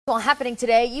Well, happening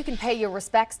today, you can pay your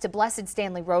respects to Blessed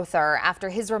Stanley Rother after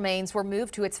his remains were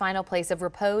moved to its final place of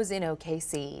repose in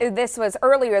OKC. This was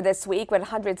earlier this week when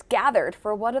hundreds gathered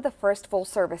for one of the first full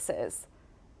services.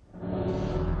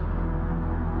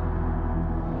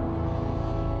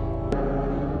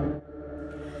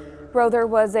 Rother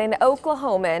was an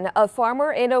Oklahoman, a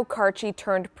farmer in OKC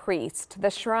turned priest. The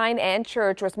shrine and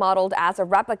church was modeled as a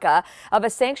replica of a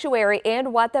sanctuary in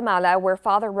Guatemala where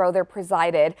Father Rother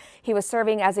presided. He was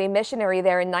serving as a missionary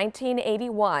there in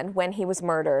 1981 when he was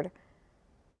murdered.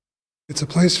 It's a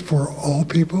place for all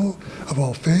people of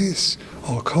all faiths,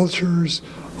 all cultures,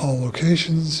 all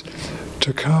locations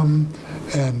to come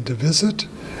and to visit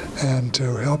and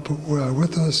to help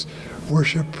with us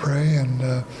worship, pray, and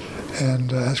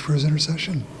ask for his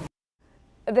intercession.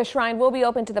 The shrine will be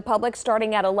open to the public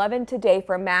starting at 11 today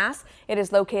for Mass. It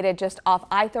is located just off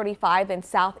I-35 and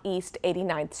Southeast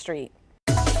 89th Street.